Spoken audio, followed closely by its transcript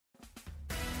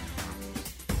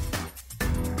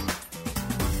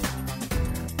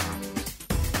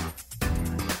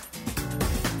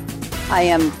I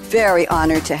am very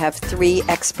honored to have three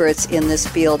experts in this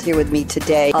field here with me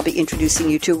today. I'll be introducing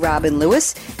you to Robin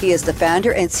Lewis. He is the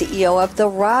founder and CEO of The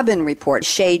Robin Report.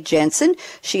 Shay Jensen,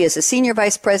 she is a Senior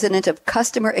Vice President of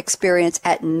Customer Experience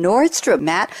at Nordstrom.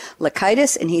 Matt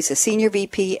Lakaitis, and he's a Senior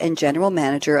VP and General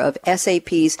Manager of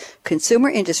SAP's Consumer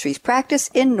Industries Practice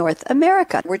in North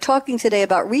America. We're talking today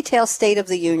about retail state of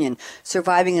the union,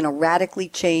 surviving in a radically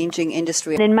changing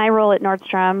industry. In my role at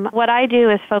Nordstrom, what I do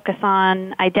is focus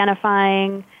on identifying,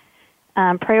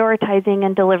 prioritizing,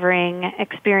 and delivering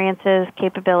experiences,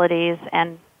 capabilities,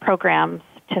 and programs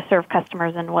to serve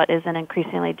customers in what is an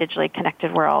increasingly digitally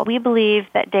connected world. We believe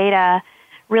that data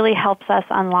really helps us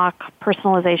unlock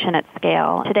personalization at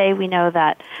scale. Today, we know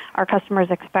that our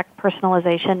customers expect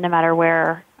personalization no matter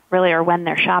where, really, or when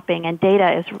they're shopping, and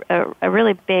data is a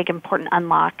really big, important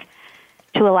unlock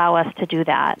to allow us to do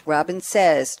that. Robin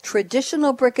says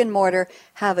traditional brick and mortar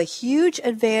have a huge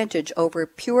advantage over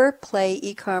pure play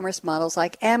e-commerce models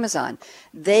like Amazon.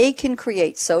 They can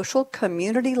create social,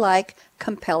 community-like,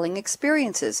 compelling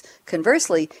experiences.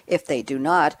 Conversely, if they do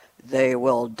not, they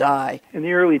will die. In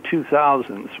the early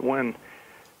 2000s, when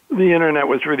the internet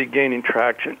was really gaining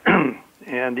traction,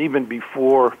 and even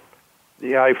before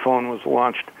the iPhone was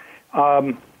launched,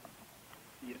 a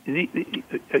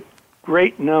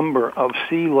great number of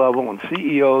C-level and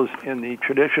CEOs in the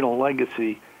traditional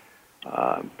legacy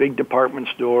big department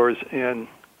stores and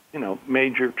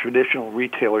major traditional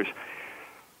retailers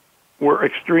were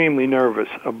extremely nervous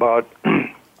about the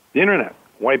internet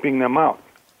wiping them out.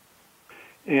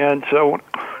 And so when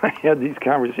I had these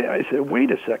conversations, I said, wait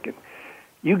a second,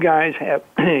 you guys have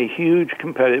a huge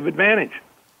competitive advantage.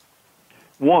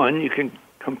 One, you can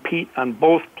compete on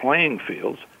both playing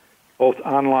fields, both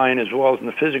online as well as in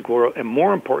the physical world, and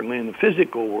more importantly, in the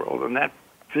physical world, on that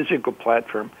physical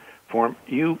platform,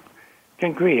 you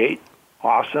can create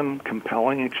awesome,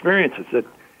 compelling experiences that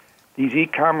these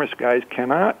e-commerce guys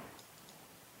cannot.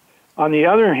 On the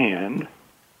other hand,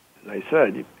 as I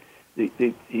said,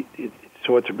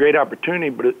 so it's a great opportunity,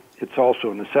 but it's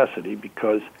also a necessity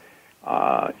because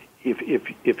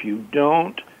if you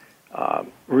don't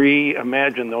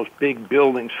reimagine those big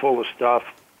buildings full of stuff,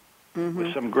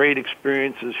 with some great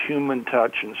experiences, human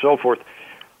touch, and so forth,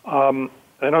 I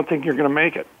don't think you're going to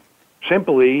make it.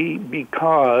 Simply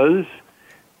because,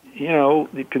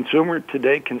 the consumer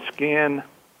today can scan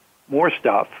more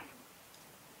stuff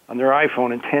on their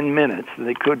iPhone in 10 minutes than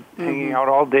they could hanging out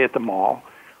all day at the mall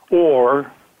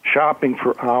or shopping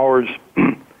for hours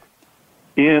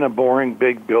in a boring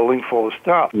big building full of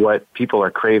stuff. What people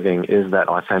are craving is that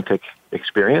authentic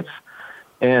experience,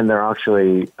 and they're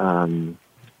actually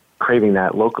craving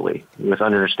that locally with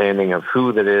understanding of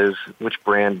who that is, which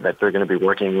brand that they're going to be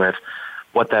working with,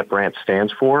 what that brand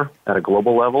stands for at a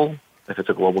global level, if it's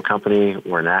a global company,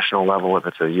 or a national level, if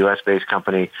it's a U.S.-based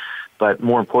company, but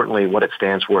more importantly, what it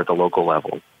stands for at the local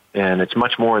level. And it's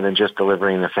much more than just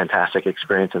delivering a fantastic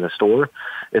experience in the store.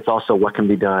 It's also what can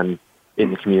be done in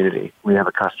the community. We have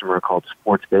a customer called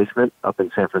Sports Basement up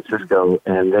in San Francisco,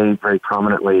 and they very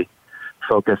prominently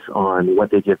focus on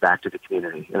what they give back to the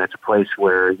community. And it's a place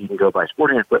where you can go buy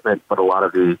sporting equipment, but a lot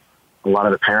of the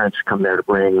parents come there to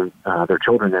bring their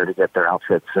children there to get their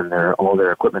outfits and all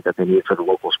their equipment that they need for the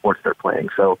local sports they're playing.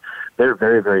 So they're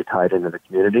very, very tied into the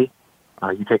community.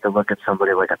 You take a look at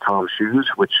somebody like a Tom Shoes,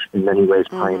 which in many ways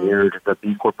pioneered the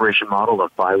B Corporation model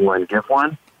of buy one, give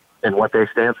one, and what they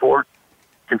stand for.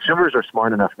 Consumers are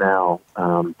smart enough now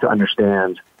to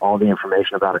understand all the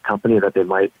information about a company that they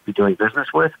might be doing business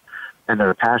with, and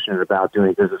they're passionate about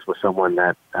doing business with someone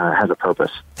that has a purpose.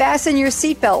 Fasten your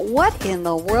seatbelt. What in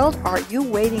the world are you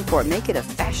waiting for? Make it a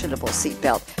fashionable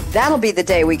seatbelt. That'll be the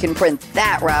day we can print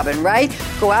that, Robin, right?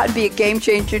 Go out and be a game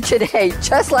changer today,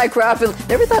 just like Robin.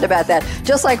 Never thought about that.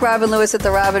 Just like Robin Lewis at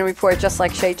The Robin Report, just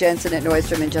like Shay Jensen at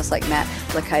Nordstrom, and just like Matt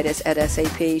Lakaitis at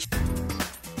SAP.